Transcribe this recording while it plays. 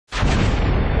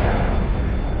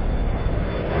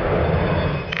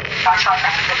Skyside,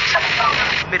 Meta 37,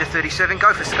 over. Meta 37,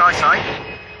 go for Skyside.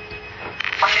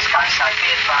 Roger Skyside, be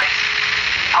advised.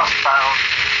 Hostiles.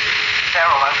 They're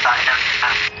all over that area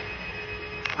now.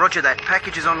 Roger that.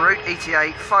 Package is en route.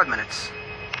 ETA 5 minutes.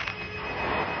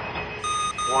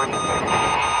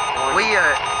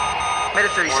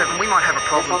 Meta 37, we might have a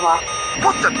problem.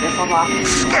 What the?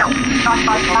 Scout!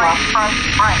 Skyside,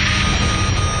 break.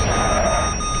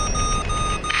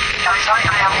 Skyside,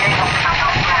 I am being on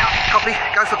ground. Copy.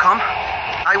 Go for comm.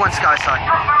 A1 Skyside.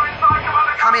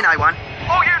 Come in, A1.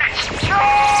 All units!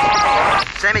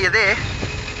 Sam, are you there?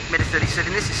 Meta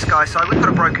 37, this is Skyside. We've got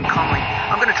a broken comm link.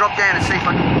 I'm going to drop down and see if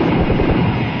I can...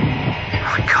 Oh,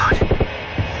 my God.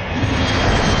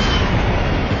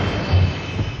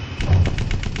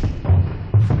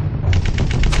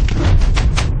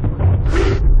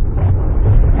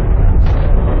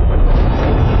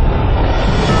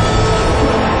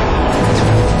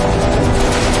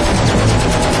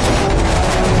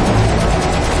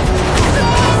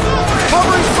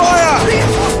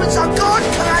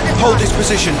 Hold this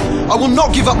position. I will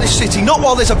not give up this city, not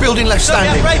while there's a building left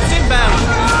standing. Wraiths inbound!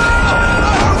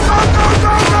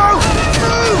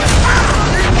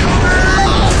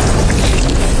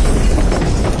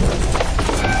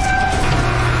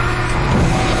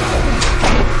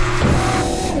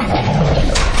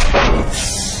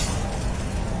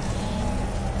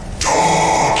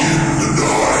 Dark in the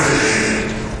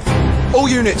night. All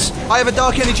units, I have a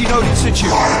dark energy node in situ.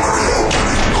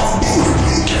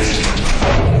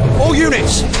 All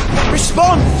units,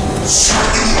 respond!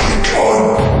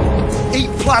 Eat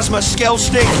plasma, Skell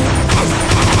Stick!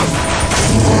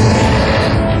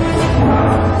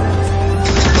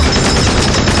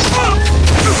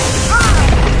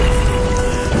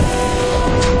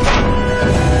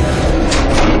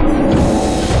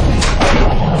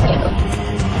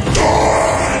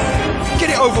 Get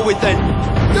it over with then!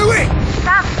 Do it!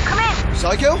 Sam, come in!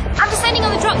 Psycho? I'm descending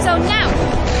on the drop zone now!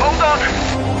 Hold on!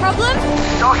 Problem?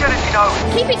 Dark energy node.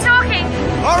 Keep it talking!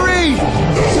 Hurry!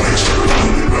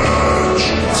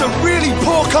 It's a really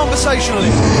poor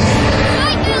conversationalist.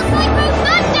 Psycho Thunder!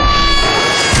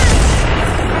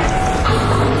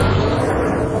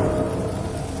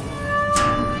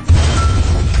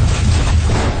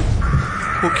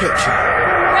 We'll catch you.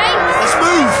 Wraiths! Let's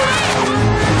move!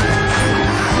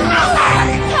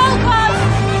 Help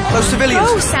us! Those civilians.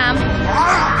 Go, Sam!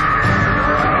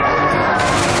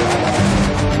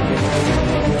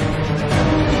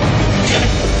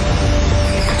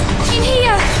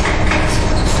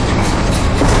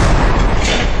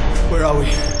 Where are we?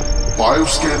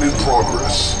 Bioscan in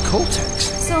progress. Cortex?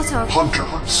 Sort of. Hunter,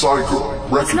 Psycho,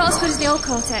 recognize. It's not as good as the old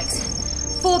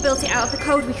Cortex. 4 built it out of the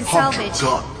code we could Hunter, salvage.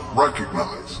 done.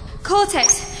 Recognize.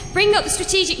 Cortex, bring up the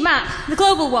strategic map, the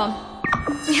global one.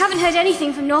 We haven't heard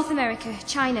anything from North America,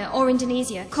 China, or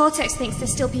Indonesia. Cortex thinks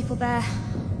there's still people there,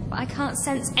 but I can't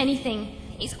sense anything.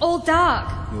 It's all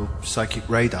dark. Your psychic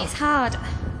radar. It's hard.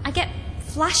 I get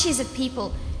flashes of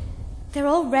people. They're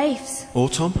all wraiths.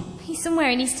 Autumn? He's somewhere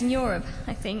in Eastern Europe,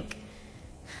 I think.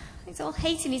 It's all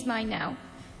hate in his mind now.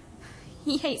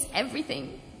 He hates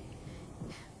everything.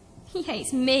 He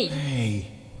hates me. Hey.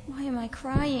 Why am I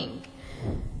crying?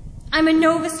 I'm a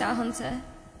Nova Star hunter,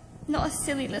 not a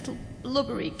silly little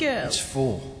blubbery girl. It's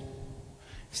 4.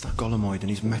 It's that Golomoid and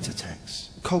his metatex.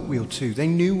 Cult Wheel too. They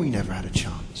knew we never had a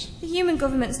chance. The human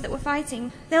governments that we're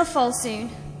fighting, they'll fall soon.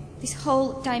 This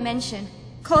whole dimension.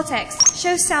 Cortex,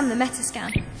 show Sam the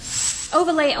metascan.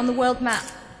 Overlay it on the world map.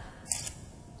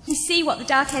 You see what the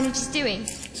dark energy's doing?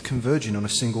 It's converging on a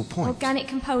single point. Organic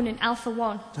component Alpha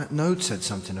 1. That node said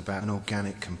something about an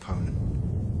organic component.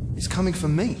 It's coming for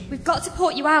me. We've got to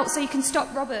port you out so you can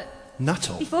stop Robert.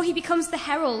 Nuttall. Before he becomes the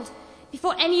Herald.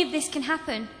 Before any of this can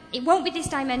happen. It won't be this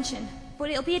dimension.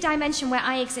 But it'll be a dimension where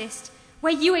I exist.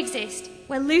 Where you exist.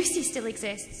 Where Lucy still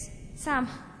exists. Sam.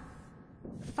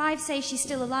 5 says she's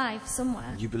still alive,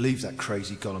 somewhere. You believe that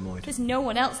crazy Golomoid? There's no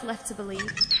one else left to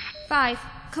believe. 5,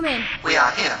 come in. We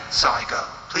are here, Psycho.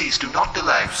 Please do not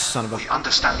delay. Son of a... We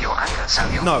understand your anger,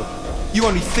 Samuel. No, you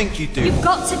only think you do. You've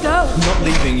got to go. I'm not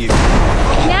leaving you.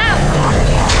 Now!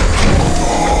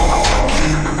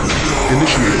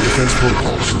 Initiate defense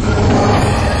protocols.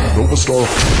 Nova Star.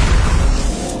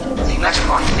 The next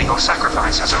point in your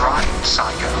sacrifice has arrived,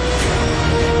 Psycho.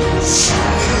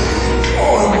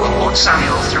 We will port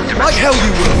Samuel through dimension. Like hell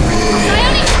you will.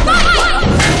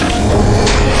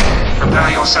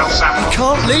 Prepare yourself, Samuel.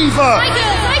 Can't leave her.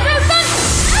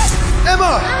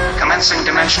 Emma! Commencing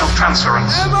dimensional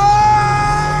transference. Emma!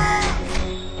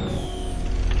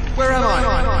 Where am I?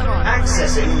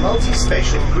 Accessing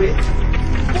multi-spatial grid.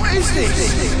 What is this?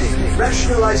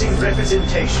 Rationalizing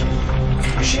representation.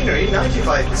 Machinery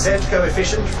 95%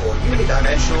 coefficient for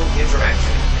unidimensional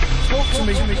interaction. Talk to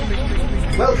me.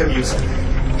 Welcome, user,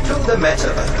 to the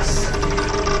metaverse.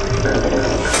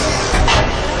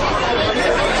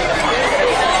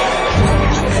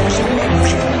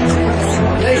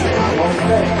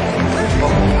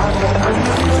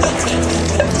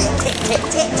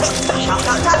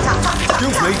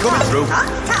 Excuse me, coming through.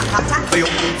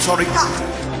 Hey, sorry.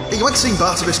 Hey, you ain't seen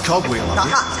Bartabas Cogwheel, have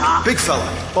you? Big fella,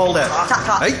 bald head.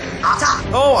 Hey?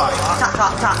 Oh, aye.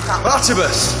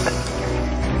 Bartabas.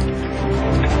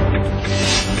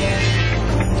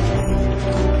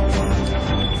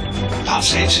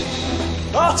 That's it.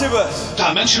 Bartabas.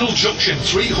 Dimensional junction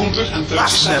 337.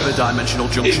 That's never dimensional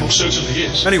It junction. most certainly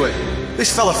is. Anyway,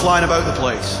 this fella flying about the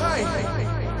place.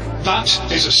 That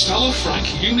is a Stella Frank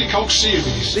Unicoque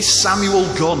series. This Samuel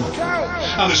Gunn.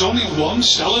 And there's only one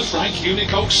Stella Frank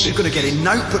Unicoque You're series. gonna get in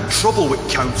no but trouble with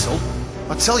council.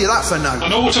 I tell you that for now. I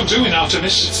know what I'm doing,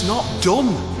 Artemis. It's not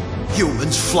done.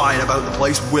 Humans flying about the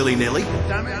place willy-nilly.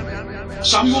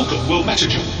 Samuel Gunn will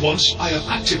metajump once I have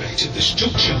activated this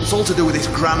junction. It's all to do with this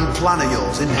grand plan of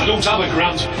yours, isn't I it? don't have a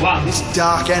grand plan. This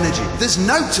dark energy. There's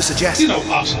no to suggest. You know,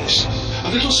 Artemis, a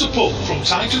little support from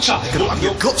time to time. You're gonna have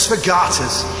your guts for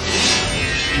garters.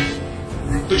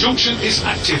 The junction is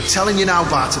active. Telling you now,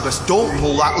 Bartabas, don't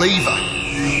pull that lever.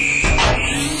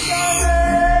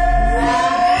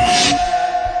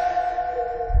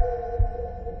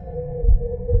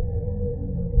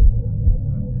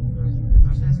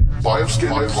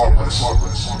 Bioscan in progress.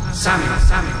 Samuel.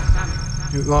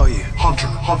 Who are you? Hunter.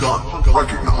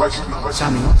 Recognize.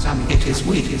 Samuel. It is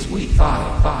we.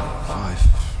 5. 5.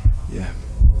 Yeah.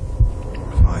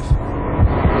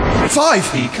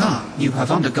 5. Be calm. You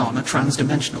have undergone a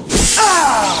transdimensional.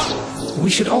 We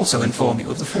should also inform you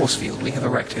of the force field we have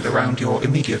erected around your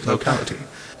immediate locality.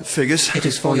 Figures. It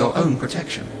is for your own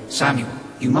protection. Samuel,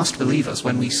 you must believe us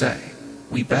when we say,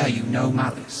 we bear you no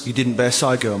malice. You didn't bear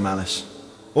Psygo malice.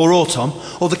 Or Autumn.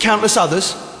 Or the countless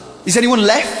others. Is anyone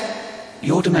left?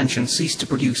 Your dimension ceased to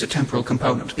produce a temporal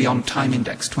component beyond time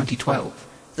index 2012,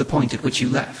 the point at which you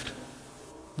left.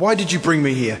 Why did you bring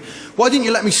me here? Why didn't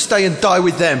you let me stay and die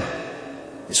with them?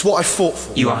 It's what I fought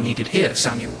for. You are needed here,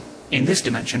 Samuel. In this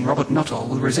dimension, Robert Nuttall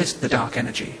will resist the dark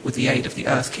energy with the aid of the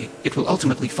Earth Key. It will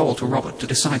ultimately fall to Robert to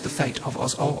decide the fate of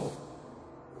us all.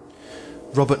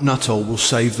 Robert Nuttall will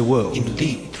save the world.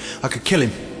 Indeed. I could kill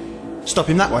him. Stop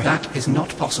him that way. That is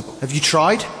not possible. Have you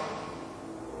tried?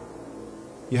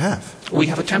 You have. We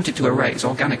have attempted to erase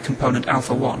organic component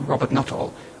Alpha-1, Robert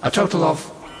Nuttall, a total of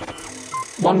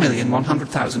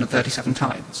 1,100,037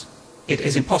 times. It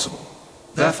is impossible.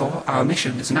 Therefore, our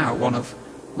mission is now one of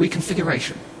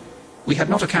reconfiguration. We had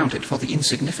not accounted for the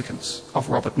insignificance of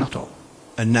Robert Nuttall.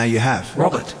 And now you have.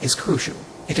 Robert is crucial.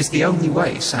 It is the only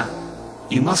way, Sam.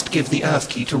 You must give the Earth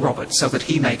Key to Robert so that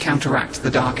he may counteract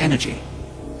the dark energy.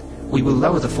 We will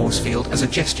lower the force field as a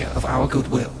gesture of our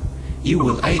goodwill. You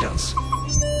will aid us.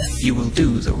 You will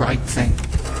do the right thing.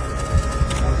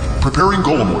 Preparing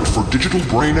Golomoid for digital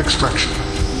brain extraction.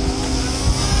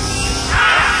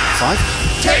 5.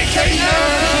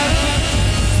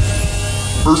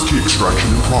 Earth key extraction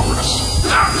in progress.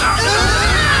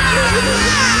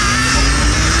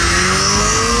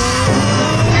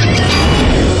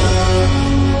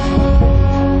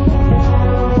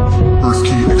 Earth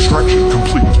key extraction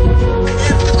complete.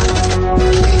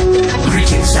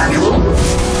 Greetings, Samuel.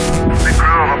 The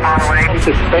crew of Apollo 8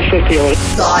 is specialty.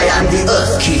 I am the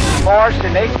Earth Key. Force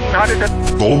in 1800.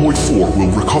 Golomoid 4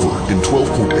 will recover in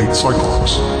 12.8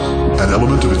 cyclones. An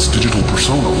element of its digital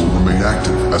persona will remain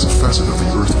active as a facet of the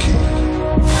Earth key.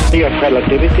 Theory of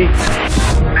relativity.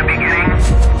 The beginning.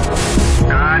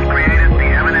 God created the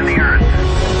heaven and the earth.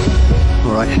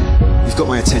 Alright, you've got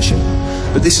my attention.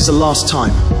 But this is the last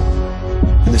time.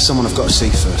 And there's someone I've got to see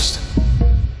first.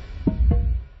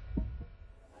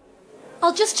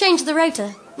 I'll just change the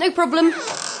rotor. No problem.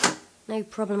 No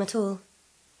problem at all.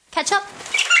 Catch up?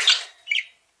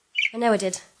 I know I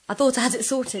did. I thought I had it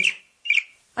sorted.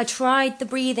 I tried the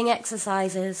breathing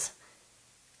exercises.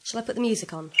 Shall I put the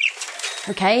music on?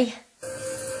 Okay.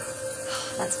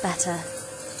 That's better.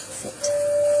 Sit.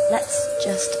 Let's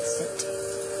just sit.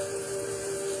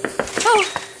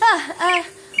 Oh!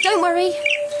 Don't worry.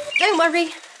 Don't worry.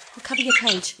 I'll cover your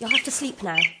cage. You'll have to sleep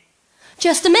now.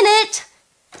 Just a minute!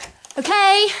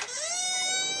 Okay.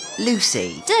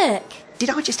 Lucy, Dirk. did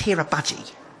I just hear a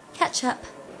budgie? Catch up.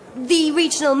 The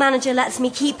regional manager lets me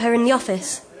keep her in the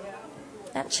office.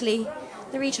 Actually,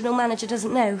 the regional manager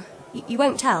doesn't know. You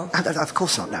won't tell? Of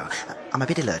course not, no. I'm a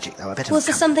bit allergic, though. I better Was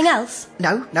there something else?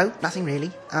 No, nothing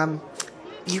really.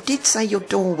 You did say your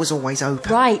door was always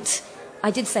open. Right.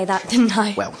 I did say that, didn't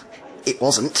I? Well, It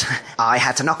wasn't. I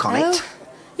had to knock on it.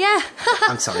 Yeah.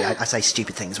 I'm sorry, I say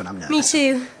stupid things when I'm nervous. Me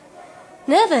too.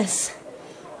 Nervous?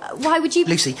 Why would you...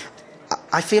 Lucy,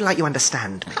 I feel like you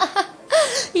understand me.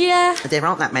 Yeah. There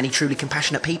aren't that many truly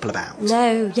compassionate people about.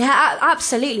 No, yeah,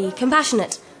 absolutely.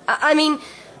 Compassionate. I mean,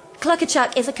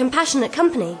 Cluckerchuck is a compassionate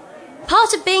company.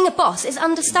 Part of being a boss is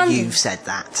understanding. You've said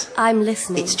that. I'm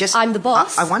listening. It's just... I'm the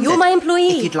boss. I wondered You're my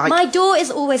employee. if you'd like... My door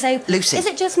is always open. Lucy. Is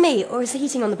it just me, or is the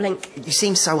heating on the blink? You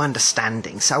seem so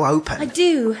understanding, so open. I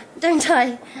do, don't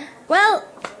I? Well,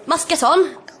 must get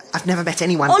on. I've never met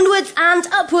anyone... Onwards and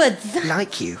upwards.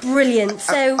 like you. Brilliant.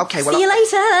 So, okay, well, see you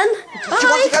later, then. Bye. Do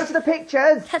you want to go to the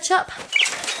pictures? Catch up.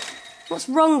 What's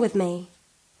wrong with me?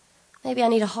 Maybe I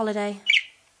need a holiday.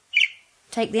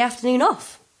 Take the afternoon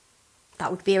off. That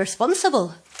would be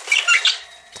irresponsible.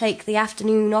 Take the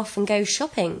afternoon off and go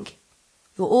shopping.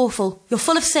 You're awful. You're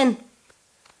full of sin.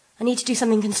 I need to do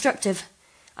something constructive.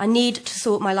 I need to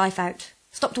sort my life out.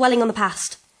 Stop dwelling on the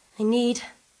past. I need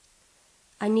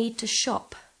to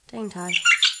shop, don't I?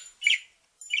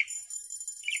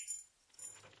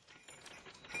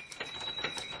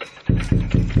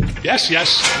 Yes.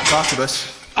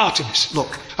 Bartabas. Artemis.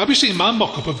 Look. Have you seen my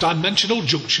mock-up of Dimensional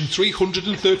Junction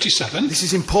 337? This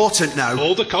is important now.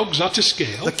 All the cogs are to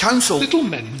scale. The council... Little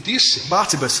men, do you see?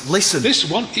 Bartabas, listen. This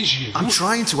one is you. I'm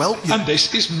trying to help you. And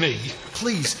this is me.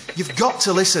 Please, you've got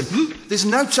to listen. There's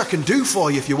nought I can do for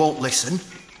you if you won't listen.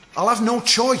 I'll have no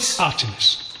choice.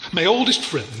 Artemis, my oldest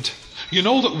friend, you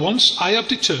know that once I have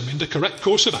determined the correct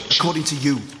course of action... According to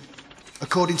you.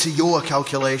 According to your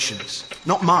calculations.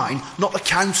 Not mine, not the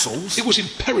council's. It was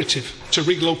imperative to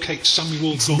relocate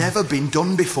Samuel Gunn. Never been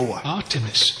done before.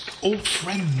 Artemis, old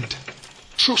friend,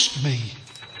 trust me.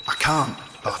 I can't,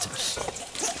 Artemis.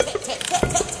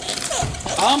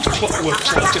 Armed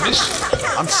clockworks, Artemis.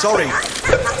 I'm sorry.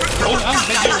 Don't hand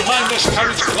me your mindless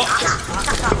carriage clock.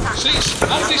 Cease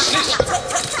and desist.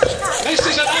 This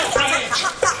is an outrage.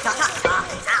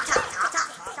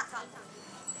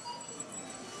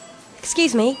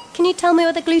 Excuse me, can you tell me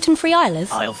where the gluten-free aisle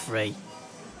is? Aisle 3.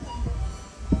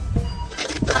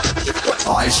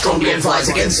 I strongly advise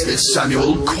against this,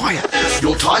 Samuel. Quiet.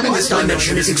 Your time in this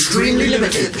dimension is extremely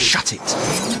limited. Shut it.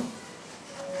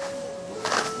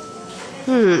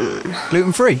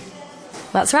 Gluten-free?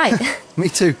 That's right. Me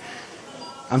too.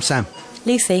 I'm Sam.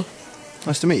 Lucy.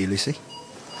 Nice to meet you, Lucy.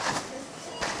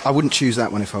 I wouldn't choose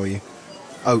that one if I were you.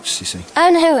 Oats, you see. Oh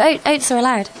no, oats are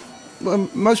allowed. Well,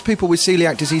 most people with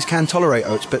celiac disease can tolerate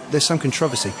oats, but there's some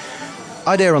controversy.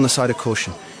 I'd err on the side of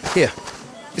caution. Here,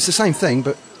 it's the same thing,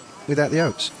 but without the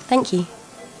oats. Thank you.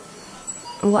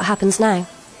 And what happens now?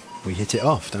 We hit it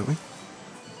off, don't we?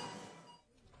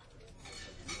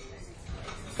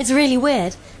 It's really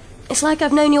weird. It's like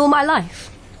I've known you all my life.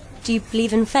 Do you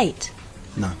believe in fate?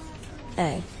 No.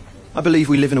 Oh. I believe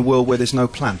we live in a world where there's no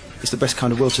plan. It's the best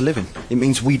kind of world to live in. It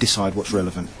means we decide what's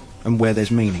relevant and where there's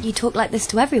meaning. You talk like this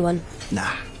to everyone.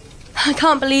 Nah. I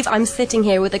can't believe I'm sitting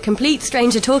here with a complete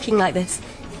stranger talking like this.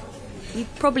 You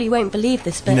probably won't believe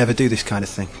this, but... You never do this kind of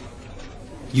thing.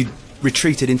 You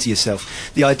retreated into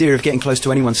yourself. The idea of getting close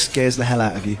to anyone scares the hell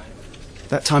out of you.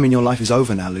 That time in your life is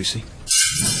over now, Lucy.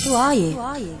 Who are you? Who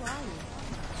are you?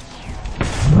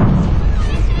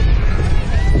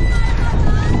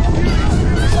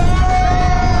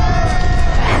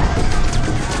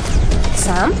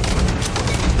 Sam?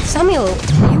 Samuel,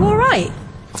 are you all right?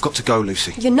 I've got to go,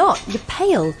 Lucy. You're not. You're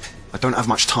pale. I don't have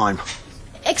much time.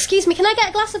 Excuse me, can I get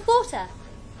a glass of water?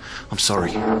 I'm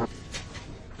sorry.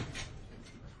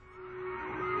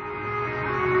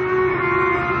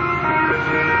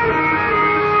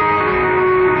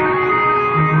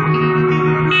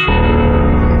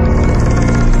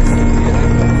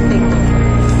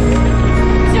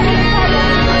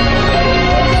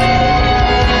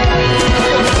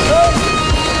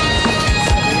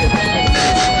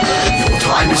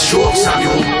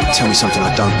 Tell me something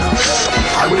I don't know.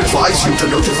 I would advise you to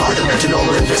notify the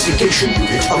Metanol Investigation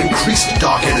Unit of increased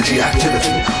dark energy activity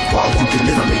while you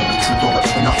deliver me to Robert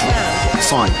Nuttall.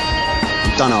 Fine.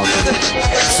 I'm done arguing.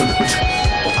 Excellent.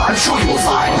 I'm sure you will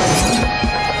find.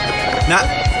 Nat,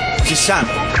 this is Sam.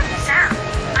 Sam,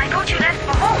 I thought you left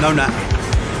for home. No, Nat.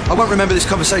 I won't remember this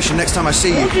conversation next time I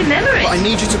see you. Remember it? But I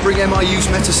need you to bring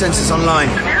MIU's meta-sensors online.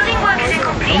 The building work is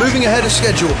incomplete. I'm moving ahead of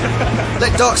schedule.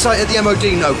 Let Darksight at the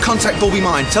MOD know. Contact Bobby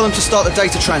Mine. Tell them to start the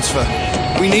data transfer.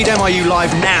 We need MIU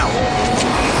live now.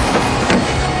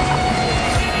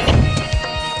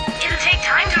 It'll take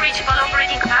time to reach full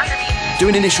operating capacity. Do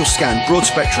an initial scan, broad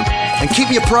spectrum, and keep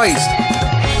me appraised.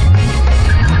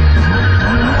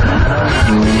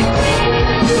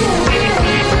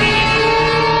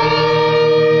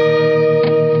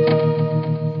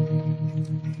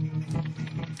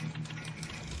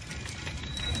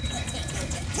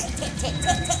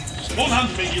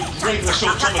 brainless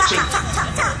automaton.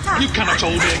 You cannot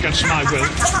hold me against my will.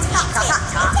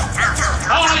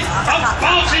 I am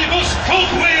Baltimus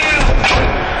Cogwheel!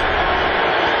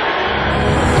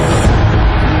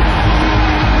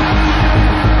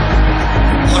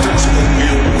 Artemis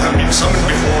Cogwheel have been summoned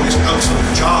before this council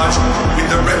charged with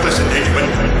the reckless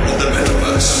endangerment of the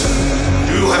metaverse.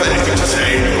 Do you have anything to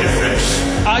say in your defense?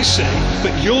 I say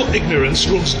that your ignorance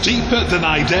runs deeper than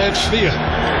I dared fear.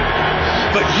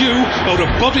 But you are a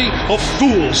body of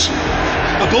fools.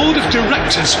 A board of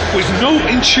directors with no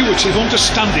intuitive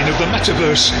understanding of the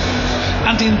metaverse.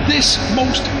 And in this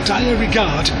most dire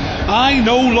regard, I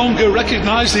no longer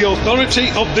recognize the authority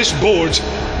of this board.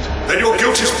 Then your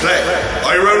guilt is plain,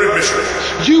 by your own admission.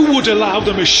 You would allow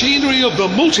the machinery of the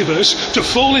multiverse to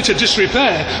fall into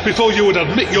disrepair before you would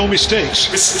admit your mistakes.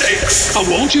 Mistakes? I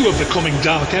warned you of the coming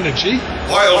dark energy.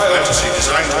 Wild fantasy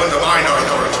designed to undermine our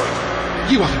authority.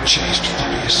 You haven't changed,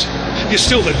 Fabius. You're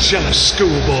still the jealous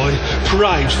schoolboy,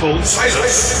 prideful,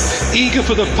 Silence! eager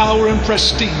for the power and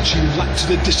prestige you lacked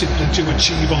the discipline to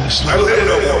achieve honestly. I will hear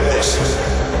no more of this.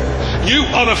 You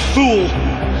are a fool,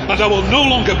 and I will no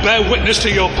longer bear witness to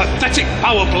your pathetic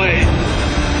power play.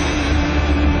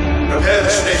 Prepare the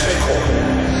stated court.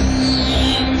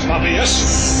 Fabius?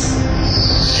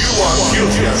 You are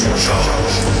guilty as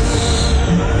charged.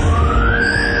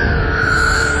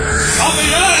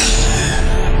 Fabius!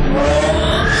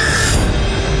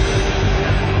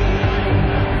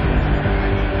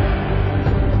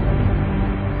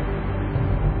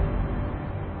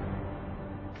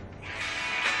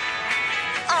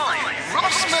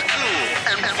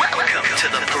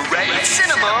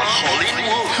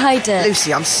 Hi, Dirk.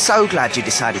 Lucy, I'm so glad you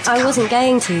decided to come. I wasn't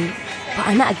going to, but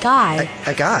I met a guy.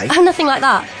 A guy? Oh, nothing like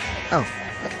that. Oh,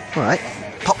 all right.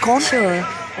 Popcorn? Sure.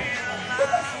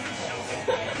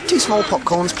 2 small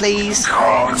popcorns, please.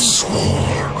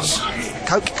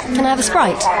 Coke? Can I have a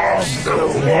Sprite?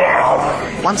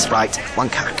 1 Sprite, 1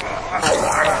 Coke.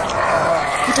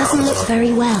 He doesn't look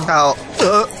very well.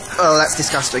 Oh, that's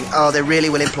disgusting. Oh, they really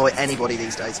will employ anybody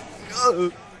these days.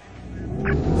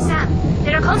 Sam,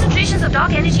 there are concentrations of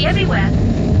dark energy everywhere.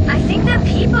 I think they're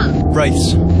people.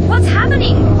 Wraiths. What's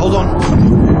happening? Hold on.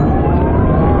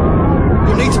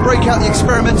 You'll need to break out the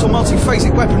experimental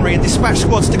multi-phasic weaponry and dispatch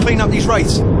squads to clean up these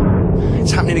wraiths.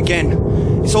 It's happening again.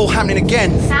 It's all happening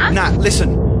again. Sam? Nat,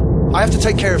 listen. I have to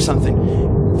take care of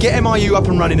something. Get MIU up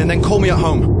and running and then call me at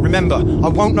home. Remember, I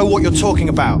won't know what you're talking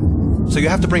about. So you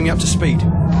have to bring me up to speed.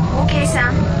 Okay,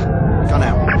 Sam. Go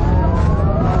now.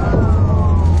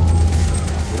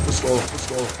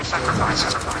 Sacrifice.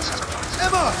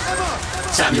 Emma!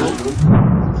 Samuel,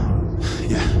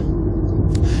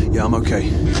 Yeah, I'm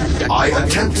okay. I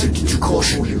attempted to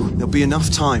caution you. There'll be enough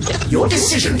time. Your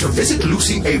decision to visit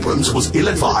Lucy Abrams was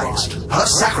ill-advised. Her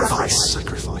sacrifice.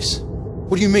 Sacrifice?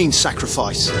 What do you mean,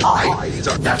 sacrifice?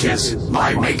 That is,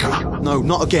 my maker. No,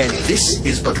 not again. This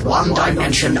is but one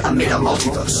dimension amid a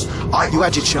multiverse. You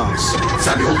had your chance.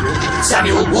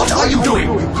 Samuel, what are you doing?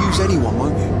 You'll use anyone,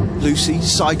 won't you? Lucy,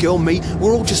 Psy-Girl, me,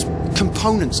 we're all just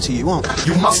components to you, aren't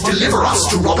we? You must deliver us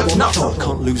to Robert Nuttall. I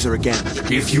can't lose her again.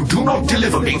 If you do not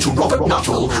deliver me to Robert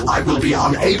Nuttall, I will be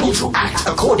unable to act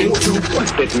according to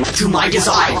my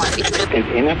design.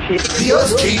 The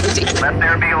Earth Key. Let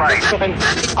there be light.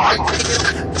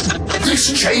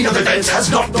 This chain of events has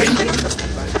not been.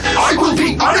 I will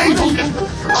be unable.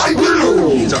 I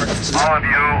will. All of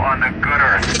you on the good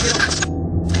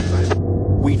Earth.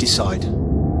 We decide.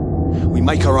 We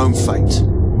make our own fate.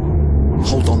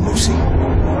 Hold on, Lucy.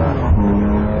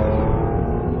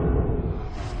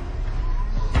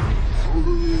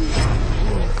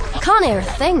 Can't hear a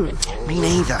thing. Me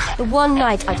neither. The one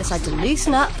night I decide to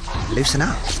loosen up. Loosen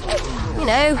up. You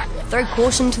know, throw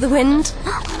caution to the wind.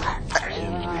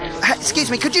 Excuse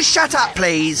me, could you shut up,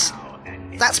 please?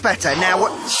 That's better. Now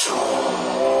what...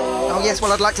 Oh, yes,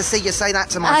 well, I'd like to see you say that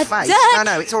to my face. Dirk!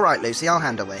 No, it's all right, Lucy, I'll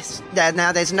handle this.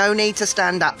 Now, there's no need to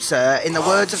stand up, sir. In the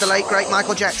words of the late, great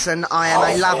Michael Jackson, I am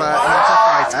a lover, not a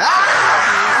fighter.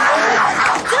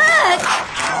 Dirk!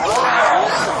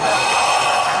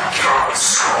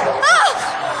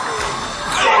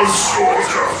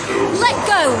 Let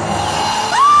go!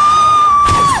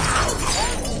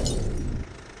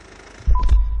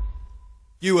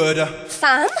 You heard her.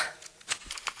 Sam?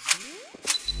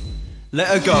 Let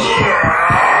her go.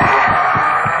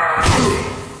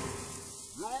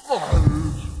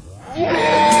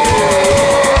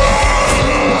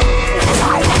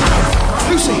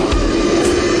 Lucy!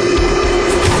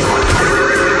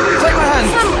 Take my hand!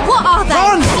 Sam, what are they?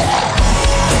 Run!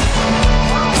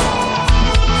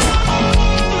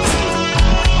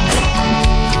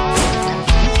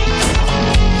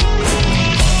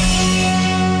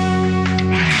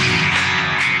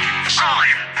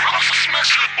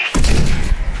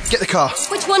 car.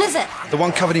 Which one is it? The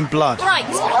one covered in blood. Right.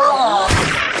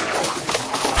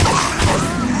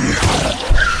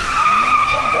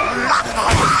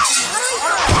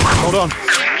 Hold on.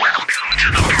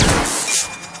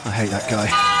 I hate that guy.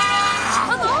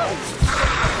 Come on.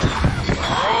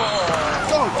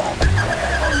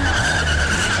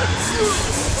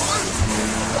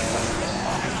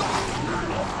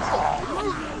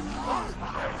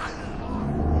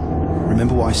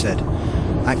 Remember what I said.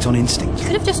 Act on instinct. You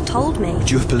could have just told me.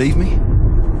 Would you have believed me?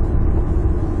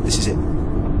 This is it.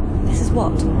 This is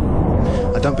what?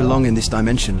 I don't belong in this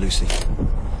dimension, Lucy.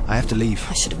 I have to leave.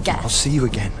 I should have guessed. I'll see you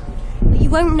again. But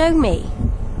you won't know me.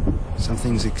 Some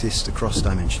things exist across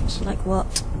dimensions. Like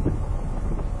what?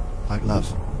 Like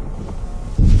love.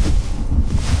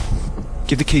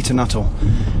 Give the key to Nuttall.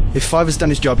 If Fiver's done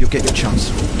his job, you'll get your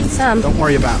chance. Sam. Don't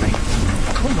worry about me.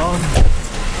 Come on.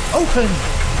 Open!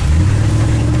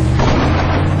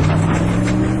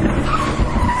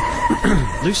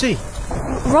 Lucy.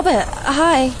 Robert,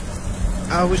 hi.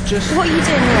 I was just... What are you doing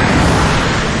here?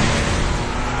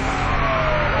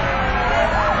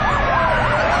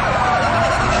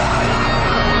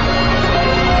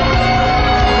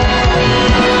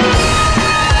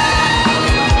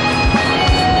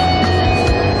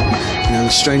 You know, the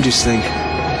strangest thing,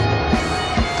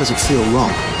 it doesn't feel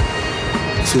wrong.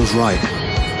 It feels right.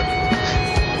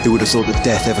 Who would have thought that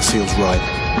death ever feels right?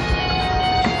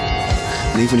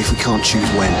 And even if we can't choose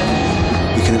when,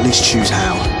 we can at least choose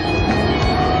how.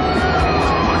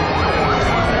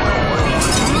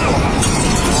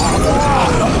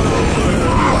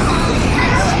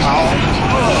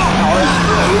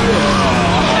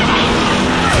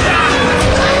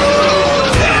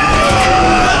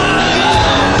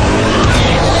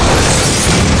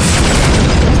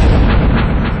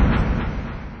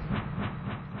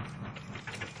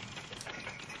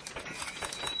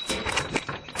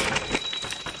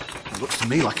 Looks to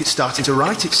me like it's starting to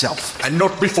right itself. And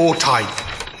not before time.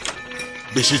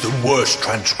 This is the worst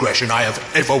transgression I have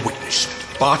ever witnessed.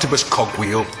 Barnabas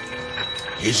Cogwheel.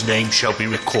 His name shall be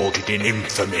recorded in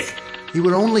infamy. He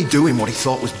were only doing what he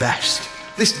thought was best.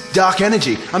 This dark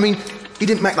energy, I mean, he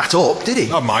didn't make that up, did he?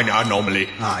 A minor anomaly.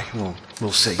 Aye, well,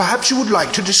 we'll see. Perhaps you would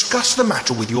like to discuss the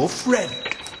matter with your friend.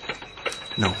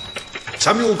 No.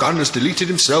 Samuel Gunn has deleted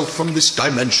himself from this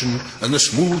dimension, and the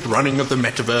smooth running of the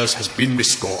metaverse has been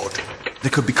restored. There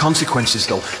could be consequences,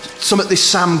 though. Something this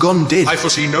Sam Gunn did. I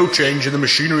foresee no change in the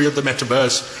machinery of the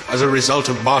metaverse as a result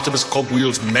of Barnabas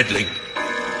Cogwheel's meddling.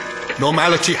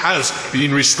 Normality has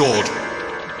been restored.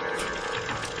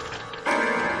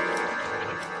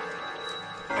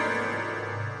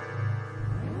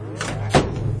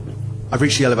 I've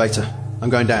reached the elevator. I'm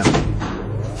going down.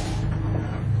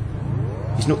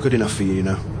 He's not good enough for you, you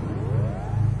know.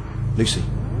 Lucy,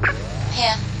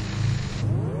 Here.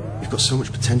 you've got so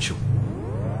much potential.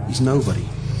 He's nobody.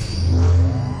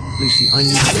 Lucy, I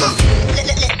need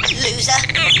Loser.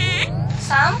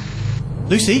 Sam?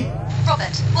 Lucy?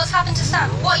 Robert, what's happened to Sam?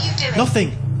 What are you doing?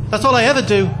 Nothing. That's all I ever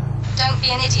do. Don't be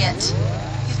an idiot.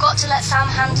 You've got to let Sam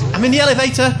handle. I'm in the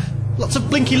elevator. Lots of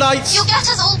blinky lights. You'll get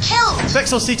us all killed.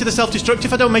 Vex will see to the self-destruct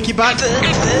if I don't make it back.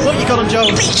 What you got on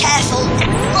Jones? Be careful.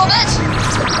 Robert!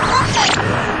 Robert!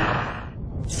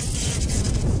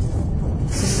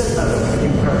 System mode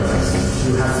in progress.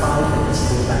 You have 5 minutes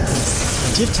to evacuate.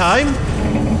 Plenty of time.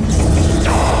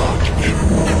 Dark in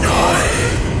the night.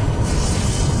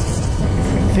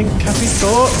 Think happy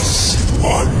thoughts.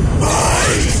 On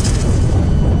mine.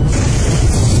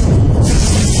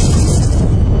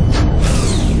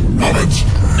 Robert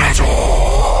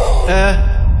Nuttall.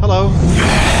 Hello.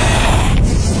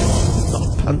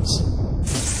 Not pants.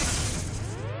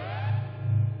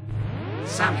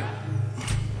 Samuel.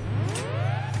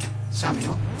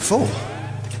 4.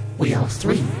 We are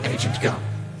 3, Agent Gunn.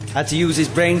 Had to use his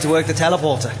brain to work the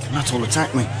teleporter. Nuttall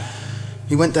attacked me.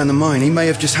 He went down the mine. He may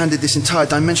have just handed this entire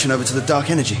dimension over to the dark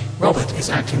energy. Robert is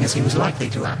acting as he was likely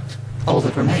to act. All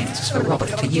that remains is for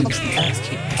Robert to use the Earth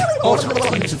Key. Autumn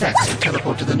will use Vex to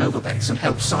teleport to the Nova Base and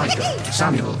help Sci-Fi.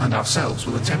 Samuel and ourselves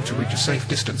will attempt to reach a safe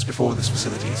distance before this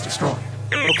facility is destroyed.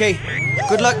 Okay.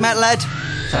 Good luck, Matt lad.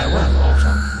 Farewell,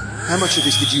 Autumn. How much of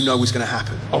this did you know was going to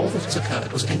happen? All that has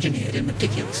occurred was engineered in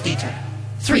meticulous detail.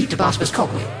 3 to Barnabas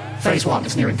Cogwheel. Phase 1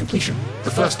 is nearing completion.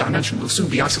 The first dimension will soon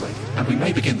be isolated, and we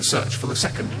may begin the search for the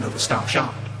second Nova Star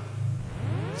Shard.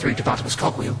 3 to Barnabas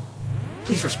Cogwheel.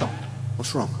 Please respond.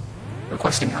 What's wrong?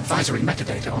 Requesting advisory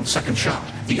metadata on second shard,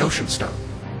 the Ocean Stone.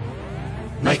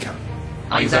 Mako,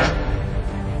 are you there?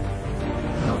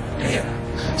 Oh dear.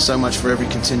 So much for every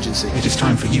contingency. It is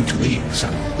time for you to leave,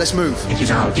 Samuel. Let's move. It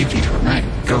is our duty to remain.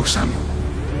 Go, Samuel.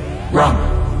 Run!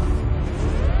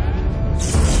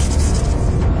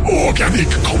 organic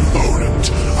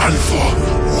component, Alpha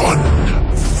 1.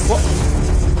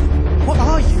 What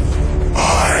are you?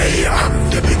 I am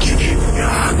the beginning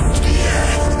and the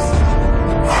end.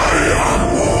 I am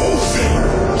all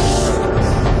things.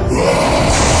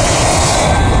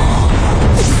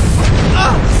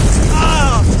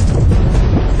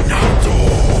 Not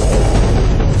all.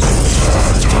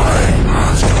 The time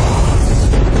has come.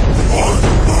 On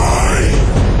my.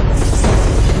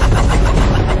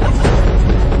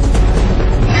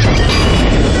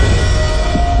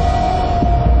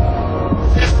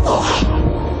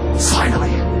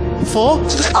 Finally.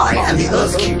 I am the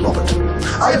Earth Key, Robert.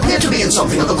 I appear to be in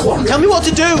something of a quandary. Tell me what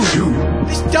to do!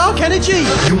 This dark energy!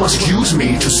 You must use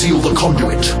me to seal the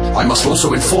conduit. I must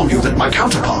also inform you that my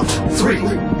counterpart, 3,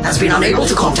 has been unable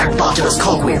to contact Bartimus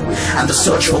Cogwheel, and the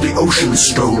search for the Ocean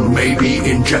Stone may be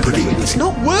in jeopardy. It's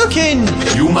not working!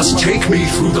 You must take me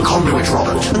through the conduit,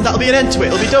 Robert. And that'll be an end to it,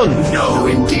 it'll be done? No,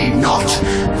 indeed not.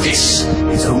 This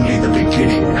is only the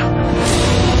beginning.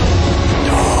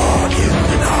 Dark in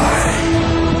the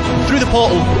night. Through the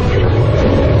portal.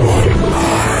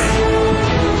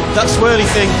 That swirly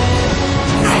thing.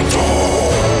 Not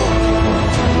all.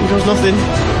 It does nothing.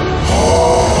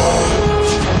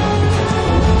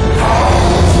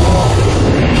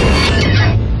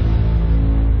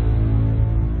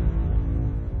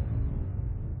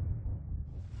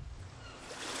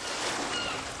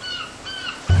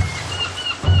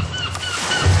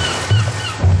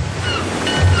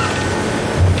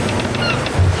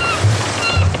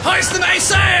 Hoist the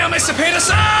mainsail, Mr.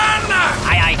 Peterson!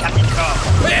 Aye, Captain Cook.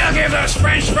 We'll give those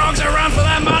French frogs a run for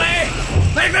their money.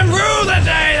 Make them rue the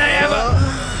day they ever...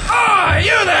 Oh,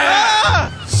 you there!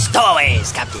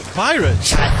 Stowaways, Captain. Pirates?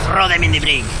 Shall throw them in the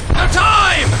brig. No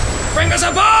time! Bring us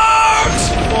a boat!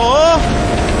 Oh,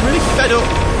 I'm really fed up.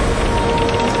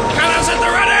 Cannons at the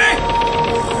ready!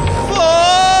 Oh!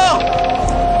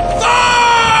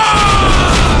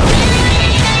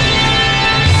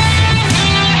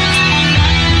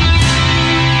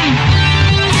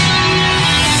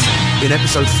 In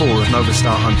episode 4 of Nova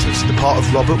Star Hunters, the part of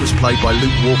Robert was played by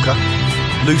Luke Walker,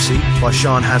 Lucy by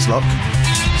Sian Haslock,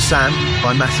 Sam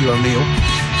by Matthew O'Neill,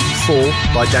 4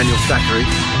 by Daniel Thackeray,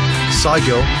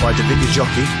 Cygirl by Davidya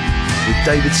Jockey, with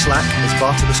David Slack as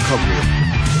Bartimus Cogwheel.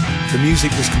 The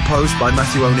music was composed by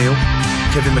Matthew O'Neill,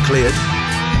 Kevin MacLeod,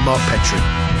 and Mark Petrie.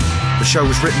 The show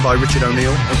was written by Richard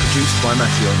O'Neill and produced by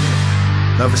Matthew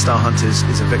O'Neill. Nova Star Hunters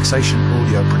is a Vexation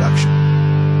audio production.